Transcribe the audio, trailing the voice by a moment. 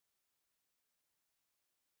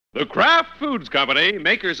The Kraft Foods Company,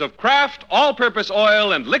 makers of Kraft all-purpose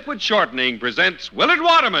oil and liquid shortening, presents Willard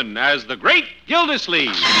Waterman as the Great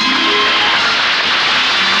Gildersleeve.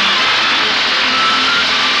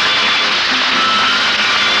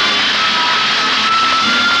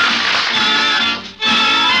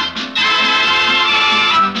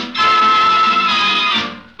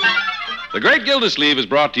 The Great Gildersleeve is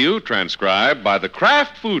brought to you, transcribed by the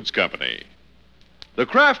Kraft Foods Company. The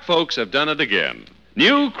Kraft folks have done it again.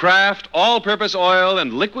 New Kraft all-purpose oil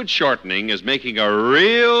and liquid shortening is making a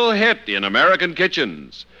real hit in American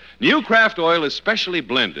kitchens. New Kraft oil is specially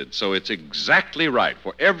blended, so it's exactly right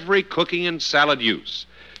for every cooking and salad use.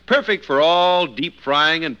 Perfect for all deep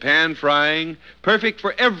frying and pan frying. Perfect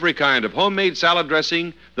for every kind of homemade salad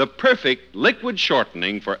dressing. The perfect liquid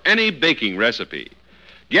shortening for any baking recipe.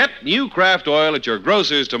 Get New Kraft oil at your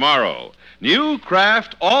grocer's tomorrow. New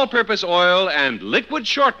Kraft all-purpose oil and liquid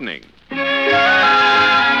shortening.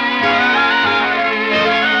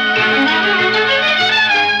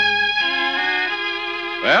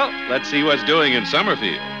 Well, let's see what's doing in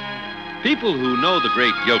Summerfield. People who know the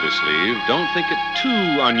Great Gildersleeve don't think it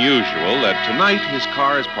too unusual that tonight his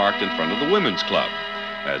car is parked in front of the Women's Club.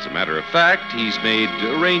 As a matter of fact, he's made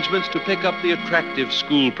arrangements to pick up the attractive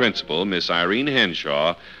school principal, Miss Irene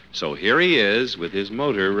Henshaw, so here he is with his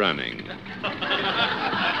motor running.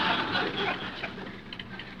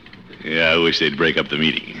 Yeah, I wish they'd break up the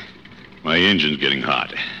meeting. My engine's getting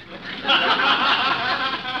hot.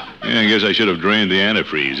 Yeah, I guess I should have drained the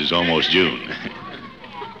antifreeze. It's almost June.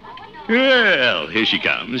 Well, here she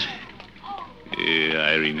comes. Yeah,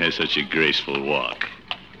 Irene has such a graceful walk.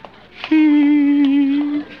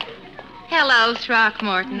 Hello,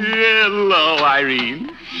 Throckmorton. Hello,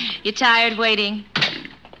 Irene. You tired waiting?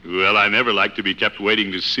 Well, I never like to be kept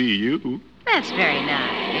waiting to see you. That's very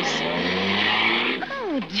nice.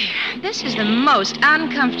 Oh, dear. This is the most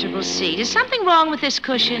uncomfortable seat. Is something wrong with this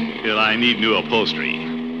cushion? Well, I need new upholstery.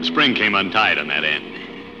 The spring came untied on that end.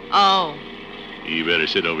 Oh. You better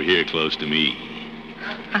sit over here close to me.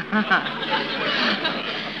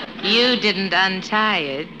 You didn't untie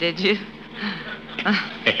it, did you?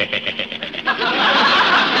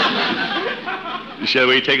 Shall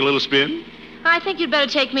we take a little spin? I think you'd better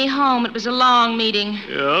take me home. It was a long meeting.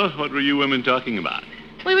 Yeah, what were you women talking about?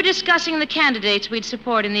 We were discussing the candidates we'd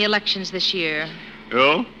support in the elections this year.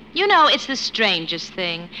 Oh? You know, it's the strangest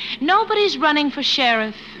thing. Nobody's running for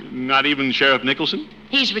sheriff. Not even Sheriff Nicholson?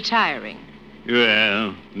 He's retiring.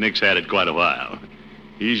 Well, Nick's had it quite a while.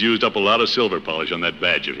 He's used up a lot of silver polish on that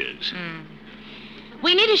badge of his.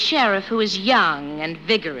 We need a sheriff who is young and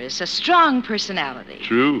vigorous, a strong personality.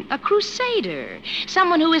 True. A crusader.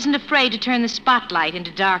 Someone who isn't afraid to turn the spotlight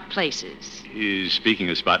into dark places. Speaking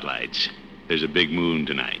of spotlights, there's a big moon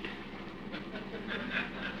tonight.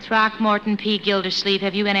 Throckmorton P. Gildersleeve,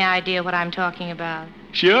 have you any idea what I'm talking about?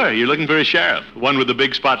 Sure, you're looking for a sheriff, one with the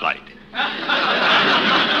big spotlight.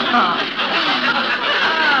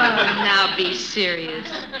 Now be serious.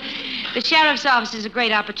 The sheriff's office is a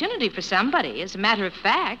great opportunity for somebody. As a matter of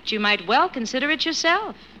fact, you might well consider it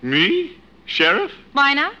yourself. Me? Sheriff?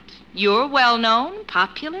 Why not? You're well-known,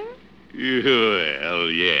 popular. Well,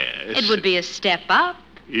 yes. It would be a step up.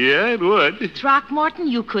 Yeah, it would. Throckmorton,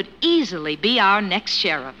 you could easily be our next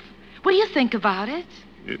sheriff. What do you think about it?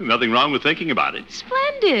 Nothing wrong with thinking about it.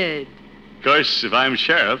 Splendid. Of course, if I'm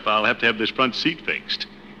sheriff, I'll have to have this front seat fixed.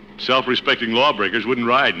 Self-respecting lawbreakers wouldn't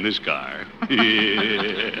ride in this car.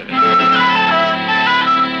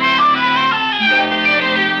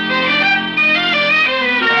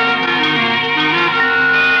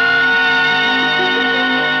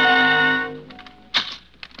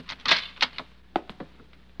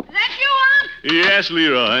 Yes,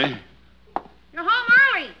 Leroy. You're home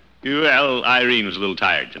early. Well, Irene was a little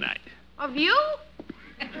tired tonight. Of you?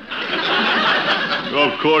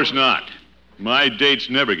 Of course not. My dates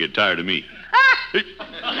never get tired of me.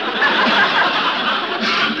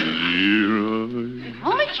 Leroy.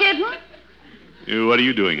 Only kidding. What are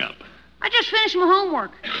you doing up? I just finished my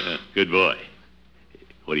homework. Good boy.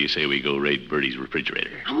 What do you say we go raid Bertie's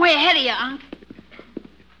refrigerator? I'm way ahead of you, Unc.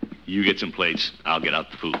 You get some plates. I'll get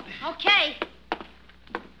out the food. Okay.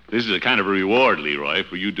 This is a kind of a reward, Leroy,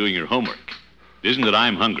 for you doing your homework. It isn't that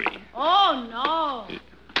I'm hungry. Oh, no.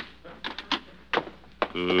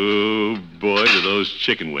 Oh, boy, do those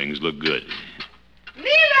chicken wings look good.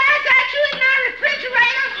 Leroy, that's you in that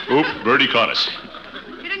refrigerator? Oop, Bertie caught us.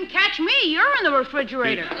 You didn't catch me. You're in the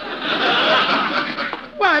refrigerator.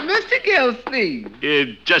 Why, Mr. Gildersleeve.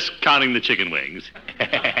 Just counting the chicken wings. Here,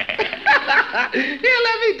 let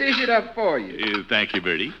me dish it up for you. Thank you,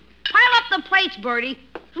 Bertie. Pile up the plates, Bertie.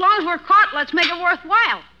 As long as we're caught, let's make it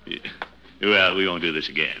worthwhile. Well, we won't do this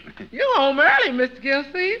again. You're home early, Mr.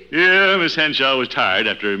 Gildersleeve. Yeah, Miss Henshaw was tired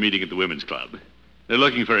after a meeting at the women's club. They're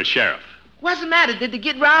looking for a sheriff. What's the matter? Did they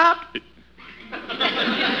get robbed?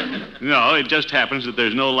 No, it just happens that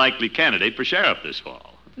there's no likely candidate for sheriff this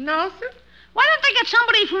fall. No, sir. Why don't they get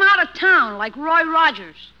somebody from out of town, like Roy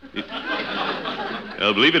Rogers?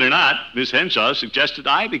 Well, believe it or not, Miss Henshaw suggested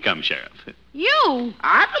I become sheriff. You?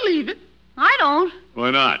 I believe it. I don't.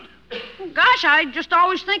 Why not? Gosh, I just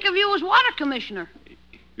always think of you as water commissioner.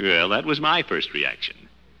 Well, that was my first reaction.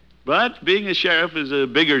 But being a sheriff is a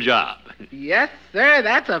bigger job. Yes, sir.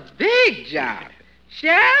 That's a big job.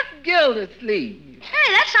 Sheriff Gildersleeve.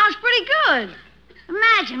 Hey, that sounds pretty good.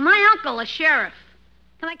 Imagine, my uncle, a sheriff.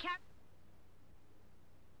 Can I carry...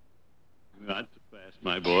 Not so fast,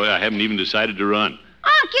 my boy. I haven't even decided to run.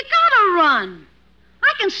 Unc, you gotta run.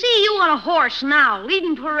 I can see you on a horse now,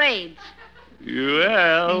 leading parades.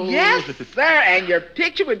 Well... Yes, sir. And your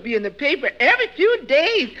picture would be in the paper every few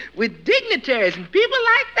days with dignitaries and people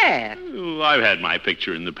like that. Oh, I've had my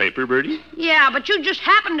picture in the paper, Bertie. Yeah, but you just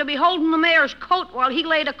happened to be holding the mayor's coat while he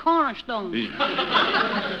laid a cornerstone.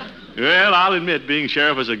 Well, I'll admit being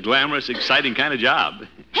sheriff is a glamorous, exciting kind of job.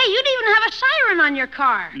 Hey, you'd even have a siren on your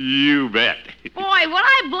car. You bet. Boy, would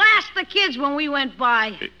I blast the kids when we went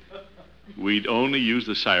by. We'd only use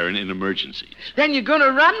the siren in emergencies. Then you're going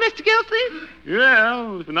to run, Mr. Gildersleeve?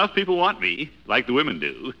 Well, if enough people want me, like the women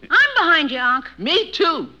do. I'm behind you, Unc. Me,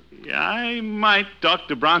 too. I might talk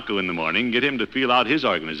to Bronco in the morning, get him to feel out his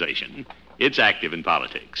organization. It's active in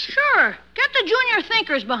politics. Sure. Get the junior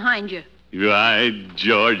thinkers behind you. Right,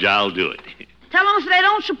 George, I'll do it. Tell them if they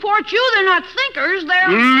don't support you, they're not thinkers, they're...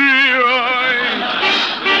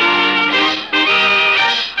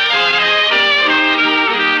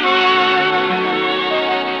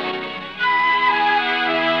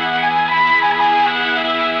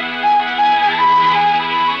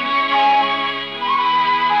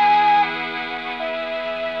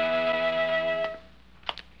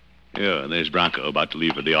 Yeah, there's Bronco about to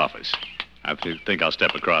leave for the office. I think I'll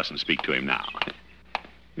step across and speak to him now.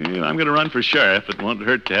 Yeah, I'm going to run for sheriff. It won't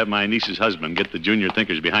hurt to have my niece's husband get the junior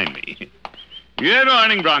thinkers behind me. Good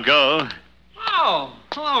morning, Bronco. Oh,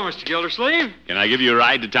 hello, Mr. Gildersleeve. Can I give you a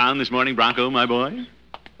ride to town this morning, Bronco, my boy?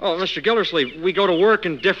 Oh, Mr. Gildersleeve, we go to work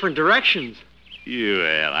in different directions.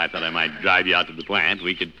 Well, I thought I might drive you out to the plant.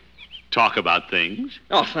 We could talk about things.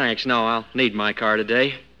 Oh, thanks. No, I'll need my car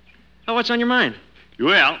today. Oh, what's on your mind?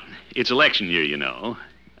 Well, it's election year, you know.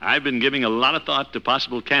 I've been giving a lot of thought to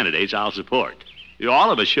possible candidates I'll support.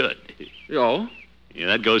 All of us should. Oh? Yeah,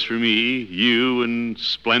 that goes for me, you, and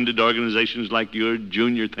splendid organizations like your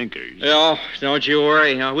junior thinkers. Oh, don't you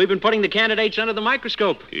worry. We've been putting the candidates under the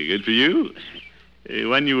microscope. Good for you.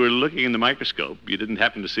 When you were looking in the microscope, you didn't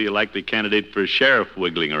happen to see a likely candidate for sheriff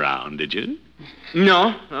wiggling around, did you?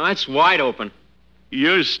 No, that's wide open.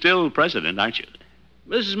 You're still president, aren't you?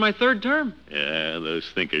 This is my third term. Yeah, those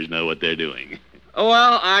thinkers know what they're doing.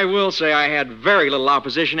 Well, I will say I had very little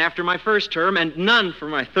opposition after my first term and none for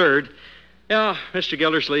my third. Yeah, Mr.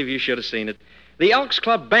 Gildersleeve, you should have seen it. The Elks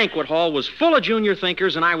Club banquet hall was full of junior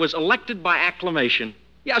thinkers, and I was elected by acclamation.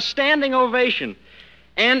 Yeah, standing ovation.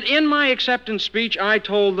 And in my acceptance speech, I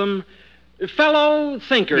told them, fellow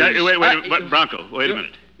thinkers... Wait, Bronco, wait a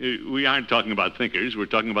minute. We aren't talking about thinkers. We're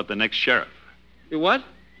talking about the next sheriff. What?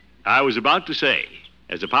 I was about to say,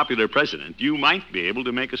 as a popular president, you might be able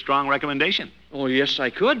to make a strong recommendation. Oh, yes, I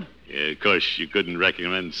could. Of course, you couldn't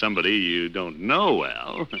recommend somebody you don't know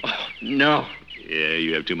well. Oh, no. Yeah,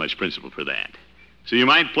 you have too much principle for that. So you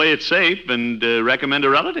might play it safe and recommend a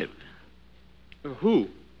relative. Who?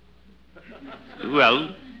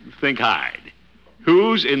 Well, think hard.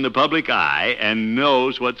 Who's in the public eye and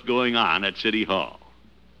knows what's going on at City Hall?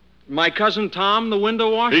 My cousin Tom, the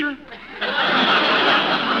window washer?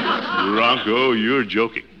 Bronco, you're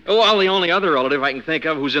joking. Oh, well, the only other relative I can think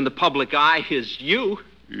of who's in the public eye is you.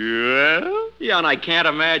 Well? Yeah, and I can't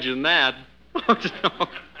imagine that. Oh, no.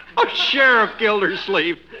 Oh, Sheriff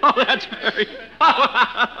Gildersleeve. Oh, that's very...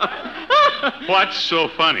 What's so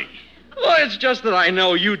funny? Well, it's just that I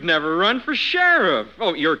know you'd never run for sheriff.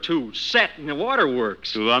 Oh, you're too set in the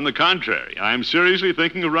waterworks. Well, on the contrary, I'm seriously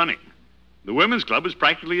thinking of running. The Women's Club has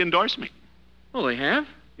practically endorsed me. Oh, they have?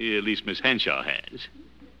 Yeah, at least Miss Henshaw has.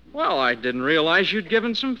 Well, I didn't realize you'd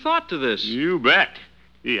given some thought to this. You bet.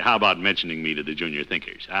 Yeah, how about mentioning me to the junior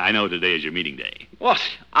thinkers? I know today is your meeting day. Well,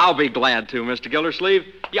 I'll be glad to, Mr. Gildersleeve.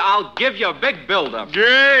 Yeah, I'll give you a big build-up.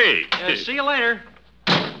 Great. See you later.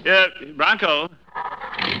 Yeah, Bronco.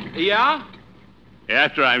 Yeah?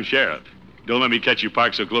 After I'm sheriff, don't let me catch you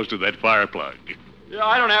parked so close to that fire plug. Yeah,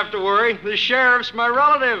 I don't have to worry. The sheriff's my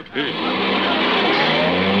relative.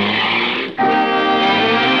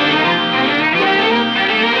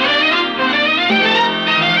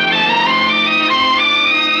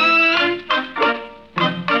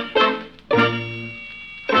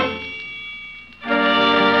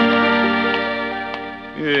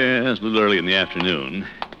 Yeah, it's a little early in the afternoon.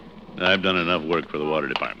 I've done enough work for the water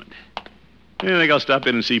department. I think I'll stop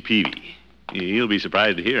in and see Peavy. He'll be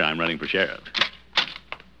surprised to hear I'm running for sheriff.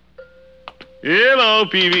 Hello,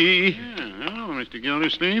 Peavy. Hello, Mr.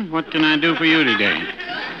 Gildersleeve. What can I do for you today?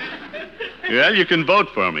 Well, you can vote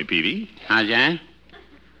for me, Peavy. How's that?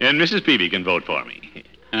 And Mrs. Peavy can vote for me.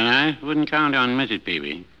 I wouldn't count on Mrs.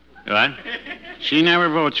 Peavy. What? She never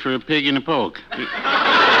votes for a pig in a poke.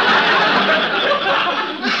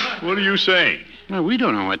 What are you saying? Well, we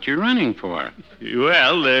don't know what you're running for.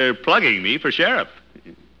 Well, they're plugging me for sheriff.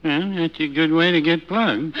 Well, that's a good way to get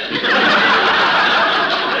plugged.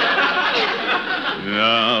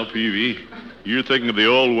 No, Peavy, you're thinking of the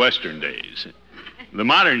old Western days. The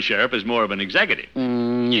modern sheriff is more of an executive.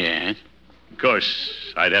 Yes. Of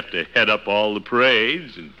course, I'd have to head up all the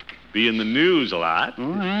parades and be in the news a lot.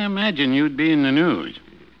 Well, I imagine you'd be in the news.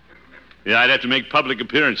 Yeah, I'd have to make public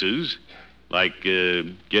appearances, like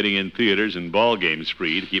getting in theaters and ball games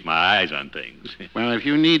free to keep my eyes on things. Well, if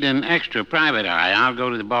you need an extra private eye, I'll go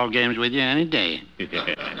to the ball games with you any day.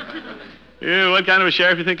 Yeah, what kind of a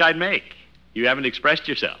sheriff do you think I'd make? You haven't expressed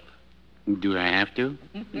yourself. Do I have to?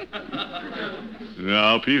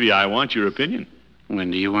 No, Peavy, I want your opinion.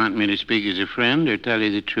 When do you want me to speak as a friend or tell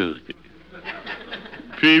you the truth?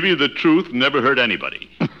 Peavy, the truth never hurt anybody.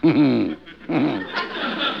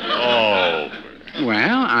 Oh.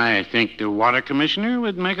 Well, I think the water commissioner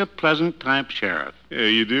would make a pleasant type sheriff.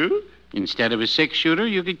 You do? Instead of a six-shooter,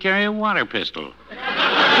 you could carry a water pistol.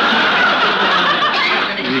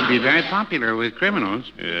 You'd be very popular with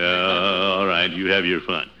criminals. Yeah, all right, you have your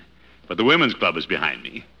fun. But the women's club is behind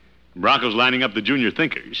me. Bronco's lining up the junior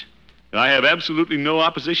thinkers. I have absolutely no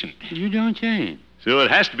opposition. You don't say. So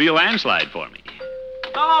it has to be a landslide for me.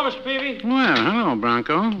 Hello, Mr. Peavy. Well, hello,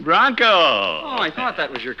 Bronco. Bronco! Oh, I thought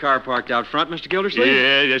that was your car parked out front, Mr. Gildersleeve.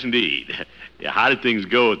 Yeah, yes, indeed. Yeah, how did things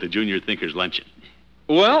go at the junior thinkers luncheon?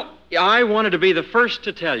 Well, I wanted to be the first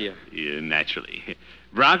to tell you. Yeah, naturally.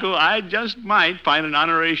 Bronco, I just might find an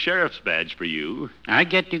honorary sheriff's badge for you. I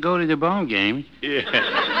get to go to the ball games. Yeah.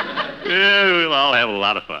 Yeah, we'll all have a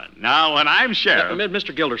lot of fun. Now, when I'm sheriff...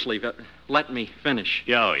 Mr. Gildersleeve, let me finish.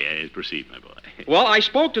 Oh, yeah, proceed, my boy. Well, I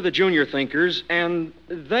spoke to the junior thinkers, and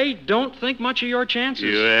they don't think much of your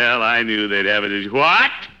chances. Well, I knew they'd have it as...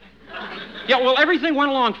 What? Yeah, well, everything went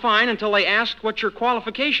along fine until they asked what your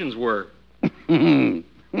qualifications were. Yeah,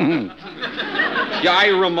 I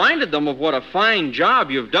reminded them of what a fine job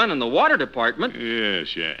you've done in the water department.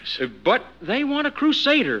 Yes, yes. But they want a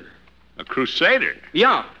crusader. A crusader?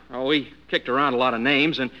 Yeah. Well, we kicked around a lot of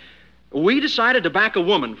names, and we decided to back a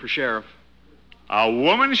woman for sheriff. A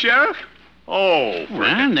woman, Sheriff? Oh.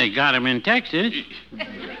 Well, they got him in Texas.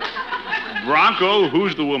 Bronco,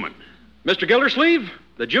 who's the woman? Mr. Gildersleeve,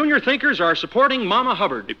 the junior thinkers are supporting Mama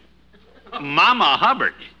Hubbard. Mama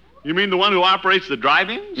Hubbard? You mean the one who operates the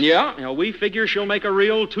drive-ins? Yeah, we figure she'll make a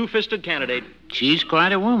real two-fisted candidate. She's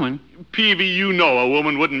quite a woman. Peavy, you know a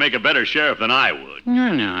woman wouldn't make a better sheriff than I would.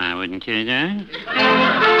 No, I wouldn't say that.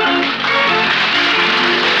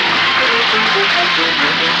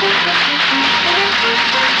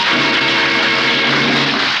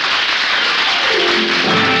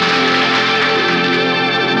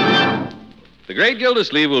 The great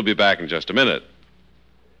Gildersleeve will be back in just a minute.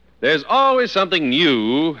 There's always something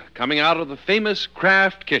new coming out of the famous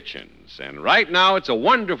Kraft kitchens, and right now it's a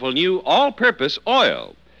wonderful new all-purpose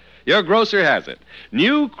oil. Your grocer has it.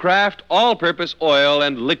 New Kraft all-purpose oil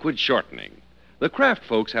and liquid shortening. The Kraft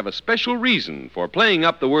folks have a special reason for playing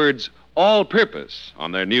up the words all-purpose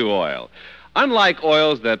on their new oil. Unlike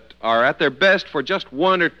oils that are at their best for just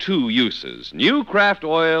one or two uses, new Kraft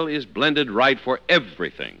oil is blended right for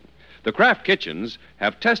everything. The Kraft kitchens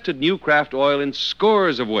have tested new Kraft oil in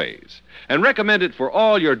scores of ways and recommend it for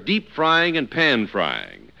all your deep frying and pan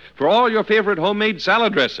frying, for all your favorite homemade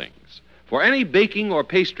salad dressings, for any baking or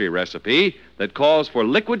pastry recipe that calls for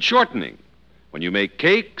liquid shortening. When you make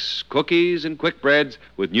cakes, cookies, and quick breads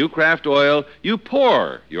with new Kraft oil, you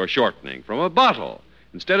pour your shortening from a bottle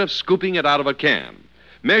instead of scooping it out of a can.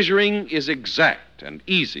 Measuring is exact and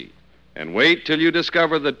easy. And wait till you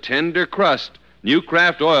discover the tender crust new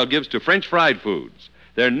Kraft oil gives to French fried foods.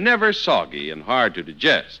 They're never soggy and hard to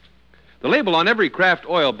digest. The label on every Kraft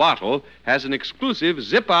oil bottle has an exclusive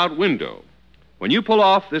zip-out window. When you pull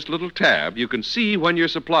off this little tab, you can see when your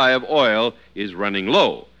supply of oil is running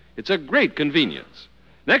low. It's a great convenience.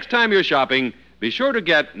 Next time you're shopping, be sure to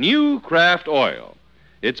get new Kraft oil.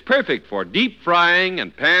 It's perfect for deep frying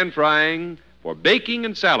and pan frying, for baking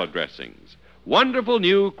and salad dressings. Wonderful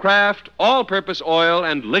new Kraft all-purpose oil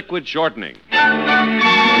and liquid shortening.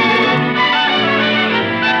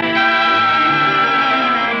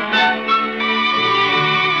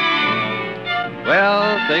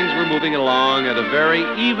 things were moving along at a very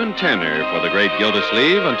even tenor for the great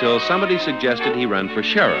Gildersleeve until somebody suggested he run for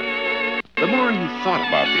sheriff. The more he thought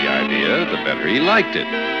about the idea, the better he liked it.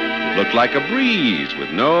 It looked like a breeze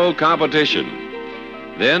with no competition.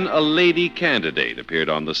 Then a lady candidate appeared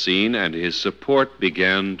on the scene, and his support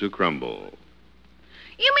began to crumble.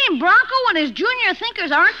 You mean Bronco and his junior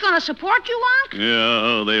thinkers aren't going to support you, Unc?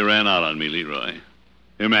 Yeah, they ran out on me, Leroy.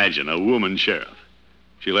 Imagine a woman sheriff.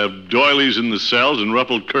 She'll have doilies in the cells and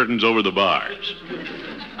ruffled curtains over the bars.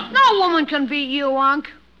 No woman can beat you, Unc.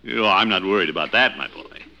 I'm not worried about that, my boy.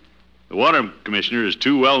 The water commissioner is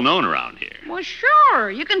too well known around here. Well,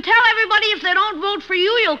 sure. You can tell everybody if they don't vote for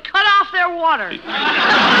you, you'll cut off their water.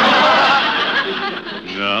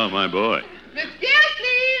 No, my boy. Miss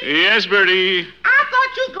Gildersleeve, Yes, Bertie. I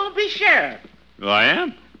thought you was going to be sheriff. Oh, I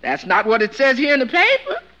am? That's not what it says here in the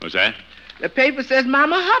paper. What's that? The paper says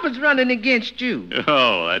Mama Hubbard's running against you.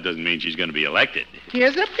 Oh, that doesn't mean she's going to be elected.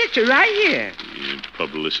 Here's a picture right here. You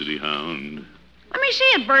publicity hound. Let me see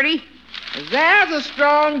it, Bertie. There's a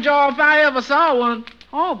strong jaw if I ever saw one.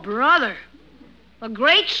 Oh, brother. A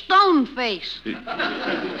great stone face.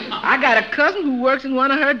 I got a cousin who works in one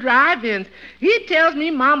of her drive-ins. He tells me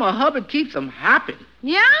Mama Hubbard keeps them hopping.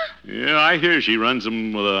 Yeah? Yeah, I hear she runs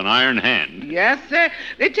them with an iron hand. Yes, sir.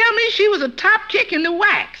 They tell me she was a top kick in the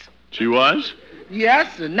wax. She was?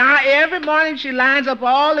 Yes, sir. Now every morning she lines up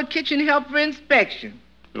all the kitchen help for inspection.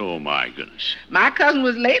 Oh, my goodness. My cousin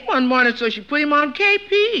was late one morning, so she put him on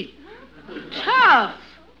KP. Tough.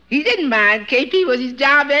 He didn't mind. KP was his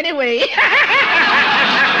job anyway.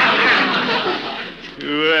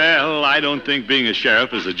 Well, I don't think being a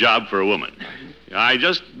sheriff is a job for a woman. I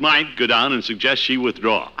just might go down and suggest she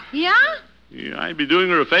withdraw. Yeah? Yeah, I'd be doing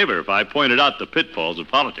her a favor if I pointed out the pitfalls of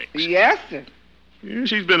politics. Yes, sir. Yeah,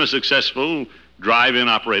 she's been a successful drive-in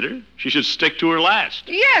operator. She should stick to her last.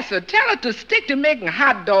 Yes, sir. Tell her to stick to making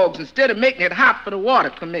hot dogs instead of making it hot for the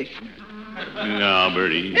water commissioner. No,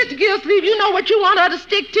 Bertie. Mr. Gildersleeve, you know what you want her to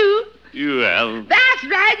stick to? Well, That's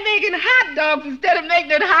right, making hot dogs instead of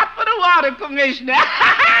making it hot for the water commissioner.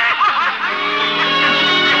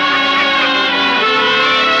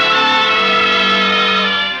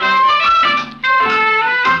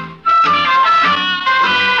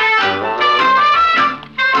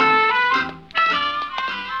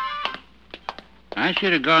 I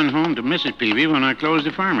should have gone home to Mrs. Peavy when I closed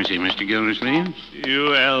the pharmacy, Mr. Gildersleeve.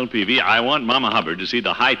 PV, I want Mama Hubbard to see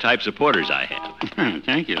the high-type supporters I have.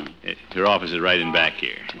 Thank you. Her office is right in back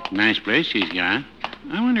here. Nice place she's got.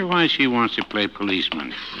 I wonder why she wants to play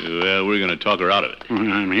policeman. Well, we're going to talk her out of it. Well,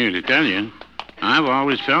 I'm here to tell you. I've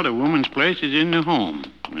always felt a woman's place is in the home.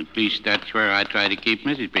 At least that's where I try to keep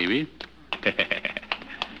Mrs. Peavy.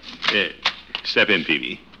 Step in,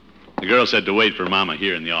 PV. The girl said to wait for Mama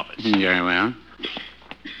here in the office. Very well.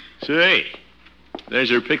 Say, there's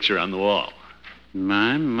her picture on the wall.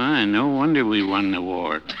 My, no wonder we won the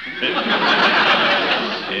war.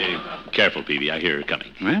 Careful, PV. I hear her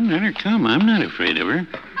coming. Well, let her come. I'm not afraid of her.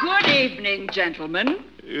 Good evening, gentlemen.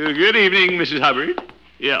 Good evening, Mrs. Hubbard.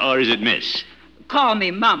 Yeah, or is it Miss? Call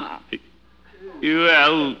me Mama.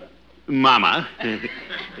 Well, Mama,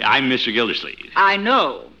 I'm Mr. Gildersleeve. I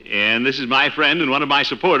know. And this is my friend and one of my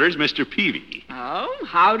supporters, Mr. Peavy. Oh,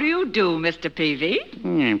 how do you do, Mr. Peavy?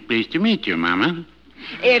 Yeah, pleased to meet you, Mama.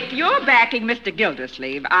 If you're backing Mr.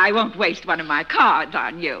 Gildersleeve, I won't waste one of my cards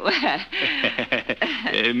on you.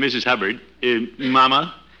 Mrs. Hubbard,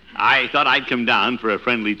 Mama, I thought I'd come down for a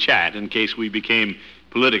friendly chat in case we became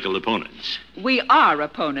political opponents. We are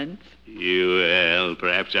opponents. Well,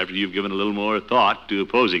 perhaps after you've given a little more thought to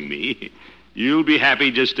opposing me, you'll be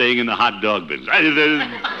happy just staying in the hot dog business.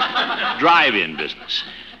 The drive-in business.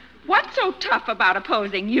 What's so tough about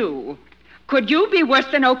opposing you? Could you be worse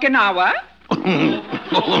than Okinawa?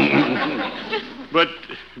 But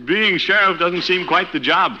being sheriff doesn't seem quite the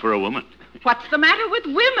job for a woman. What's the matter with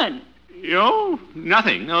women?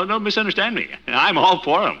 Nothing. No, don't misunderstand me. I'm all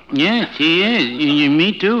for them. Yes, he is.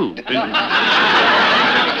 Me too.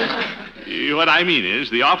 What I mean is,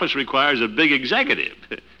 the office requires a big executive.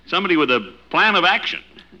 Somebody with a plan of action.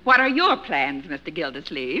 What are your plans, Mr.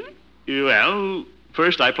 Gildersleeve? Well,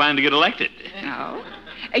 first I plan to get elected. Oh?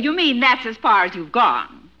 You mean that's as far as you've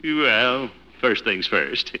gone? Well, first things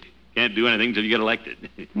first. Can't do anything till you get elected.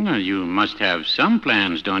 Well, you must have some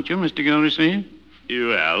plans, don't you, Mr. Gildersleeve?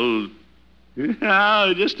 Well,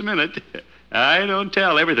 just a minute. I don't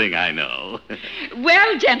tell everything I know.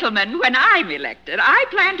 Well, gentlemen, when I'm elected, I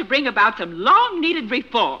plan to bring about some long-needed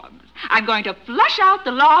reforms. I'm going to flush out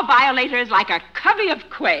the law violators like a covey of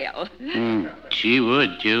quail. She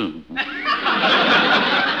would, too.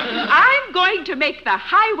 I'm I'm going to make the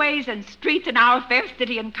highways and streets in our fair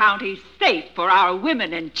city and county safe for our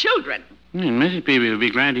women and children. Mrs. Peavy will be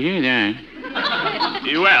glad to hear that.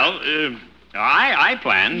 Well, I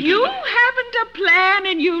planned. You haven't a plan,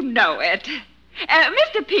 and you know it.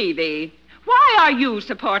 Mr. Peavy, why are you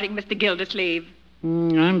supporting Mr. Gildersleeve?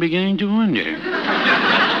 I'm beginning to wonder.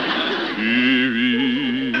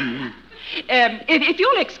 If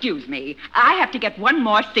you'll excuse me, I have to get one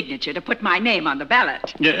more signature to put my name on the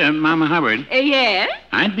ballot. Mama Hubbard, Yes?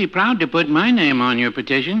 I'd be proud to put my name on your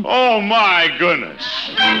petition. Oh, my goodness.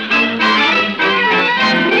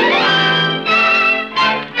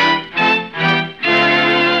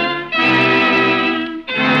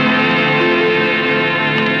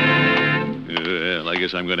 Well, I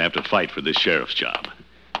guess I'm going to have to fight for this sheriff's job.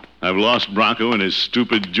 I've lost Bronco and his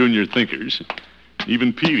stupid junior thinkers.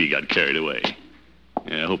 Even Peavy got carried away.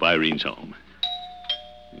 I hope Irene's home.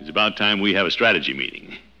 It's about time we have a strategy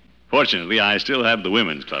meeting. Fortunately, I still have the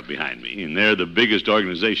women's club behind me, and they're the biggest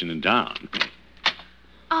organization in town.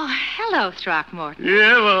 Oh, hello, Throckmorton.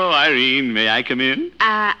 Hello, Irene. May I come in?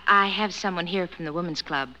 I have someone here from the women's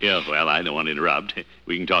club. Yeah, well, I don't want to interrupt.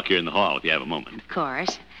 We can talk here in the hall if you have a moment. Of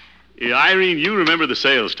course. Irene, you remember the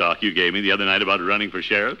sales talk you gave me the other night about running for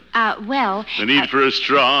sheriff? Well... The need for a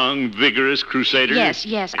strong, vigorous crusader?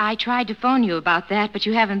 Yes. I tried to phone you about that, but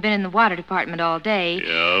you haven't been in the water department all day.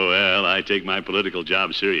 Oh, well, I take my political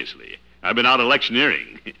job seriously. I've been out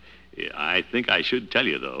electioneering. I think I should tell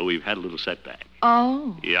you, though, we've had a little setback.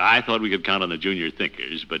 Oh. Yeah, I thought we could count on the junior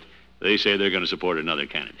thinkers, but they say they're going to support another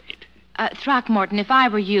candidate. Throckmorton, if I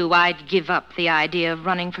were you, I'd give up the idea of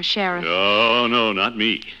running for sheriff. Oh, no, not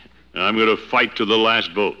me. I'm going to fight to the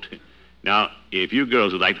last vote. Now, if you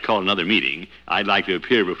girls would like to call another meeting, I'd like to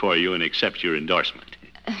appear before you and accept your endorsement.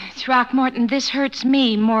 Throckmorton, this hurts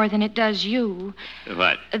me more than it does you.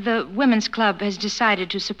 What? The women's club has decided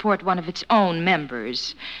to support one of its own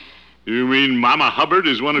members. You mean Mama Hubbard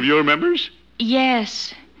is one of your members?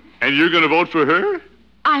 Yes. And you're going to vote for her?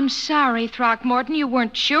 I'm sorry, Throckmorton. You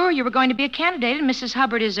weren't sure you were going to be a candidate, and Mrs.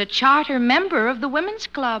 Hubbard is a charter member of the women's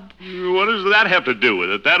club. What does that have to do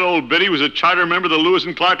with it? That old biddy was a charter member of the Lewis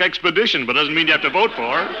and Clark expedition, but doesn't mean you have to vote for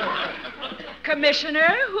her.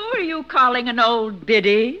 Commissioner, who are you calling an old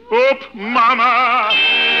biddy? Oop, Mama!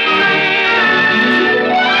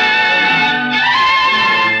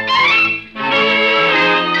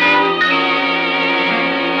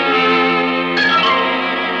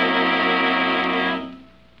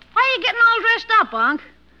 Up, Unc.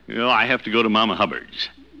 I have to go to Mama Hubbard's.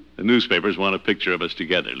 The newspapers want a picture of us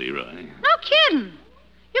together, Leroy. No kidding.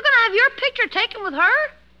 You're going to have your picture taken with her?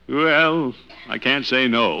 Well, I can't say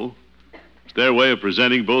no. It's their way of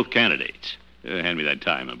presenting both candidates. Hand me that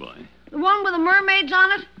tie, my boy. The one with the mermaids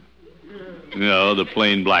on it? No, the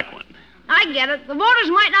plain black one. I get it. The voters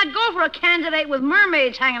might not go for a candidate with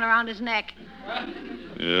mermaids hanging around his neck.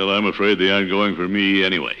 Well, I'm afraid they aren't going for me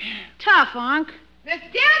anyway. Tough, Unc. Miss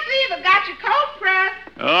Gildersleeve, I got your coat pressed.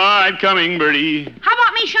 All right, coming, Bertie. How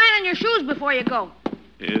about me shining your shoes before you go?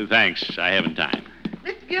 Thanks. I haven't time.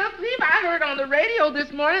 Miss Gildersleeve, I heard on the radio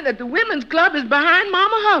this morning that the women's club is behind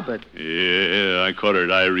Mama Hubbard. Yeah, I caught her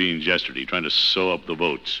at Irene's yesterday trying to sew up the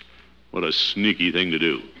votes. What a sneaky thing to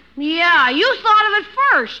do. Yeah, you thought of it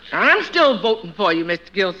first. I'm still voting for you,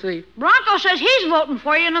 Mr. Gildersleeve. Bronco says he's voting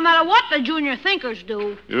for you no matter what the junior thinkers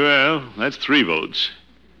do. Well, that's 3 votes.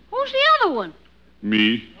 Who's the other one?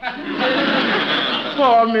 Me.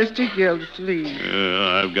 Poor Mr. Gildersleeve.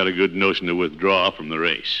 I've got a good notion to withdraw from the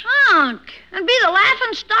race. Unc, and be the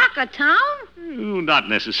laughing stock of town? Not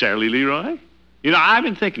necessarily, Leroy. I've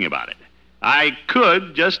been thinking about it. I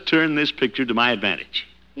could just turn this picture to my advantage.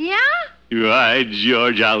 Yeah? Right,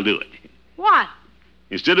 George, I'll do it. What?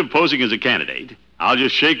 Instead of posing as a candidate, I'll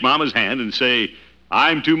just shake Mama's hand and say,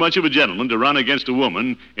 I'm too much of a gentleman to run against a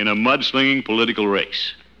woman in a mudslinging political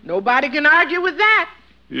race. Nobody can argue with that.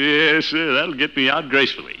 Yes, sir, that'll get me out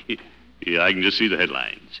gracefully. Yeah, I can just see the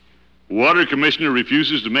headlines. Water commissioner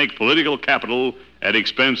refuses to make political capital at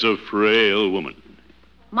expense of frail woman.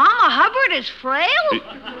 Mama Hubbard is frail?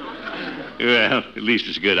 Well, at least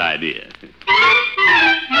it's a good idea.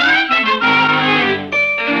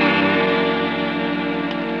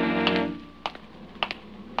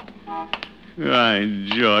 Right,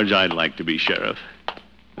 George, I'd like to be sheriff,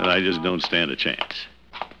 but I just don't stand a chance.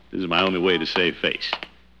 This is my only way to save face.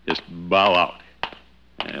 Just bow out.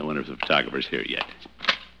 I wonder if the photographer's here yet.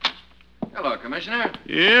 Hello, Commissioner.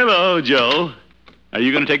 Hello, Joe. Are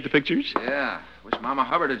you going to take the pictures? Yeah. Wish Mama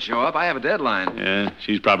Hubbard would show up. I have a deadline. Yeah,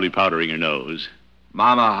 she's probably powdering her nose.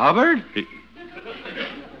 Mama Hubbard?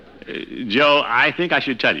 Joe, I think I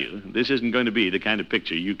should tell you, this isn't going to be the kind of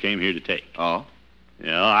picture you came here to take. Oh?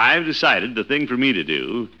 I've decided the thing for me to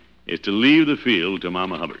do is to leave the field to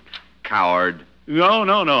Mama Hubbard. Coward.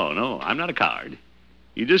 No. I'm not a coward.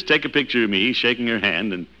 You just take a picture of me shaking her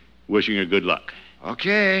hand and wishing her good luck.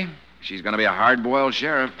 Okay. She's going to be a hard-boiled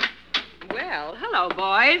sheriff. Well, hello,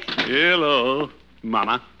 boys. Hello,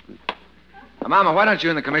 Mama. Mama, why don't you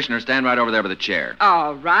and the commissioner stand right over there by the chair?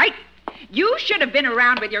 All right. You should have been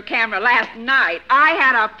around with your camera last night. I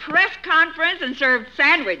had a press conference and served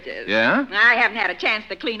sandwiches. Yeah? I haven't had a chance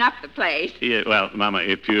to clean up the place. Yeah, well, Mama,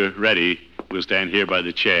 if you're ready, we'll stand here by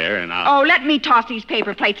the chair and I'll... Oh, let me toss these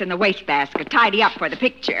paper plates in the wastebasket. Tidy up for the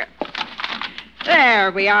picture.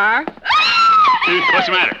 There we are. What's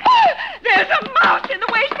the matter? There's a mouse in the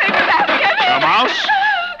wastepaper basket. A mouse?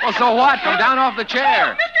 Well, so what? Come down off the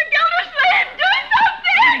chair. Mr. Gildersleeve, do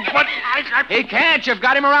something! What? He can't. You've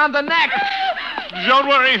got him around the neck. Don't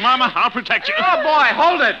worry, Mama. I'll protect you. Oh, boy,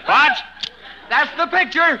 hold it. What? That's the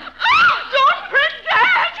picture. Oh, don't print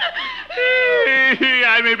that!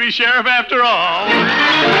 I may be sheriff after all.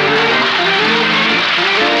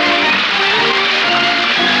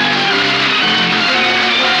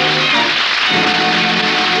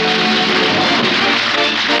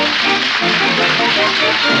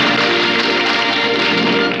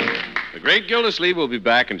 The great Gildersleeve will be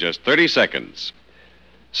back in just 30 seconds.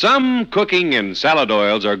 Some cooking and salad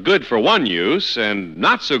oils are good for one use and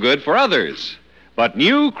not so good for others. But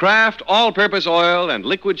new Kraft all-purpose oil and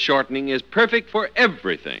liquid shortening is perfect for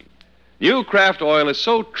everything. New Kraft oil is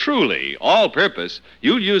so truly all-purpose,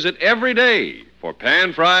 you'll use it every day for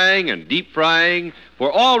pan frying and deep frying,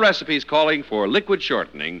 for all recipes calling for liquid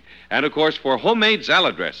shortening, and of course for homemade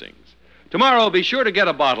salad dressings. Tomorrow, be sure to get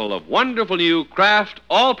a bottle of wonderful new Kraft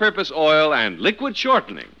all-purpose oil and liquid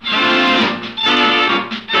shortening.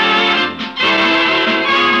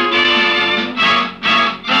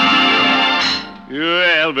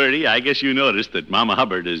 Well, Bertie, I guess you noticed that Mama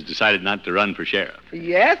Hubbard has decided not to run for sheriff.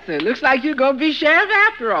 Yes, sir. Looks like you're going to be sheriff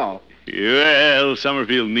after all. Well,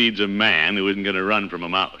 Summerfield needs a man who isn't going to run from a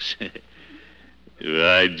mouse.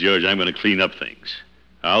 Right, George, I'm going to clean up things.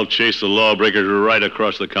 I'll chase the lawbreakers right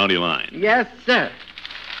across the county line. Yes, sir.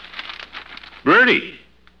 Bertie,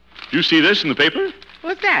 you see this in the paper?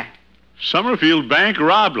 What's that? Summerfield Bank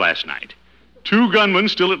robbed last night. 2 gunmen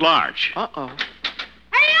still at large. Uh-oh.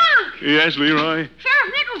 Hey, Unc! Yes, Leroy?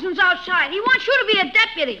 Sheriff Nicholson's outside. He wants you to be a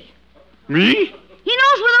deputy. Me? He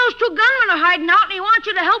knows where those 2 gunmen are hiding out, and he wants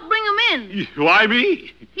you to help bring them in. Why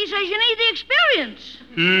me? He says you need the experience.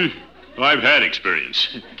 I've had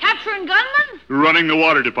experience. Capturing gunmen? Running the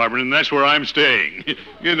water department, and that's where I'm staying.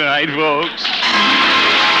 Good night, folks.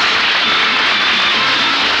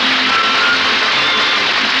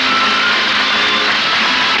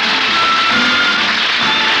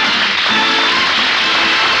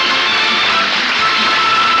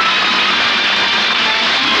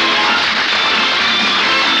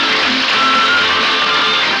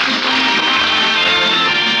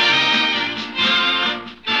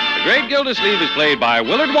 The Great Gildersleeve is played by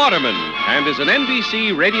Willard Waterman and is an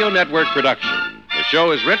NBC Radio Network production. The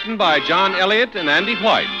show is written by John Elliott and Andy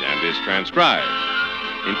White and is transcribed.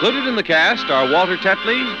 Included in the cast are Walter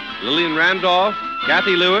Tetley, Lillian Randolph,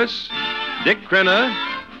 Kathy Lewis, Dick Crenna,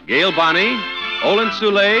 Gail Bonney, Olin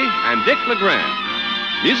Soule, and Dick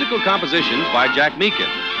LeGrand. Musical compositions by Jack Meakin.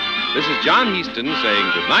 This is John Heaston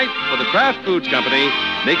saying goodnight for the Kraft Foods Company,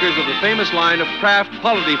 makers of the famous line of Kraft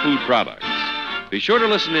holiday food products. Be sure to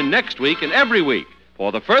listen in next week and every week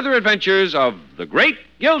for the further adventures of the Great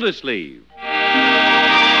Gildersleeve.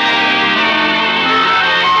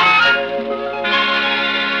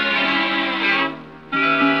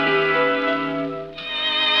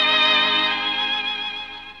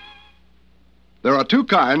 There are 2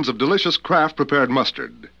 kinds of delicious Kraft prepared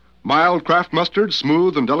mustard. Mild Kraft mustard,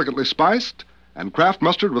 smooth and delicately spiced, and Kraft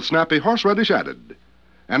mustard with snappy horseradish added.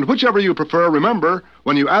 And whichever you prefer, remember,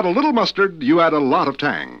 when you add a little mustard, you add a lot of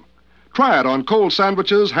tang. Try it on cold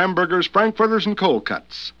sandwiches, hamburgers, frankfurters, and cold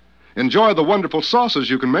cuts. Enjoy the wonderful sauces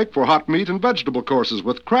you can make for hot meat and vegetable courses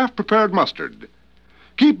with Kraft prepared mustard.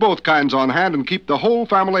 Keep both kinds on hand and keep the whole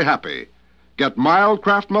family happy. Get mild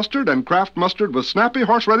Kraft mustard and Kraft mustard with snappy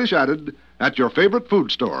horseradish added at your favorite food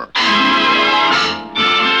store.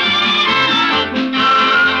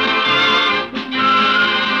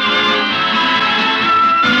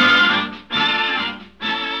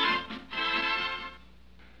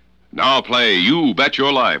 Now play You Bet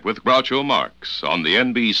Your Life with Groucho Marx on the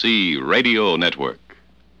NBC Radio Network.